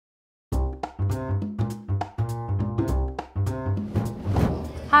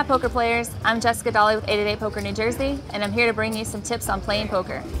Hi poker players, I'm Jessica Dawley with 888poker New Jersey, and I'm here to bring you some tips on playing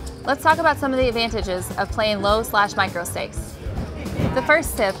poker. Let's talk about some of the advantages of playing low/micro stakes. The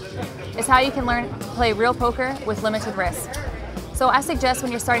first tip is how you can learn to play real poker with limited risk. So I suggest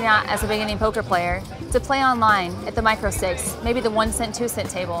when you're starting out as a beginning poker player to play online at the micro stakes, maybe the 1 cent, 2 cent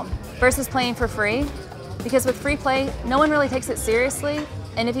table, versus playing for free. Because with free play, no one really takes it seriously,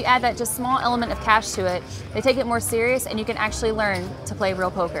 and if you add that just small element of cash to it, they take it more serious and you can actually learn to play real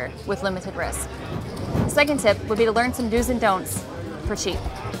poker with limited risk. The second tip would be to learn some do's and don'ts for cheap.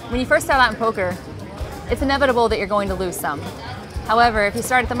 When you first start out in poker, it's inevitable that you're going to lose some. However, if you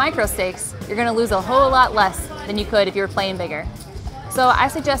start at the micro stakes, you're going to lose a whole lot less than you could if you were playing bigger. So I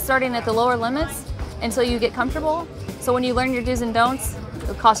suggest starting at the lower limits until you get comfortable, so when you learn your do's and don'ts,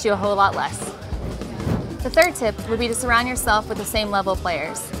 it'll cost you a whole lot less. The third tip would be to surround yourself with the same level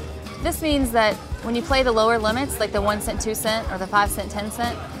players. This means that when you play the lower limits, like the 1 cent, 2 cent, or the 5 cent, 10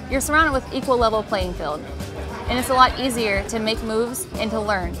 cent, you're surrounded with equal level playing field. And it's a lot easier to make moves and to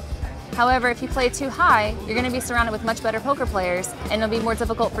learn. However, if you play too high, you're going to be surrounded with much better poker players, and it'll be more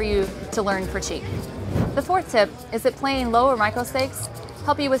difficult for you to learn for cheap. The fourth tip is that playing low or micro stakes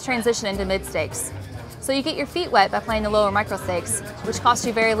help you with transition into mid stakes. So you get your feet wet by playing the lower micro stakes, which costs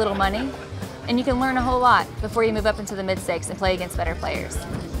you very little money, and you can learn a whole lot before you move up into the mid stakes and play against better players.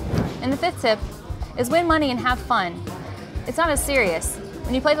 And the fifth tip is win money and have fun. It's not as serious.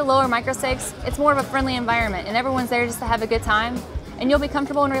 When you play the lower micro stakes, it's more of a friendly environment and everyone's there just to have a good time, and you'll be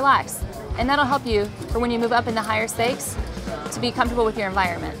comfortable and relaxed. And that'll help you for when you move up into higher stakes to be comfortable with your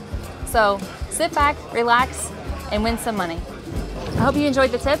environment. So sit back, relax, and win some money. I hope you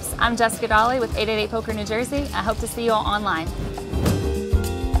enjoyed the tips. I'm Jessica Dawley with 888poker New Jersey. I hope to see you all online.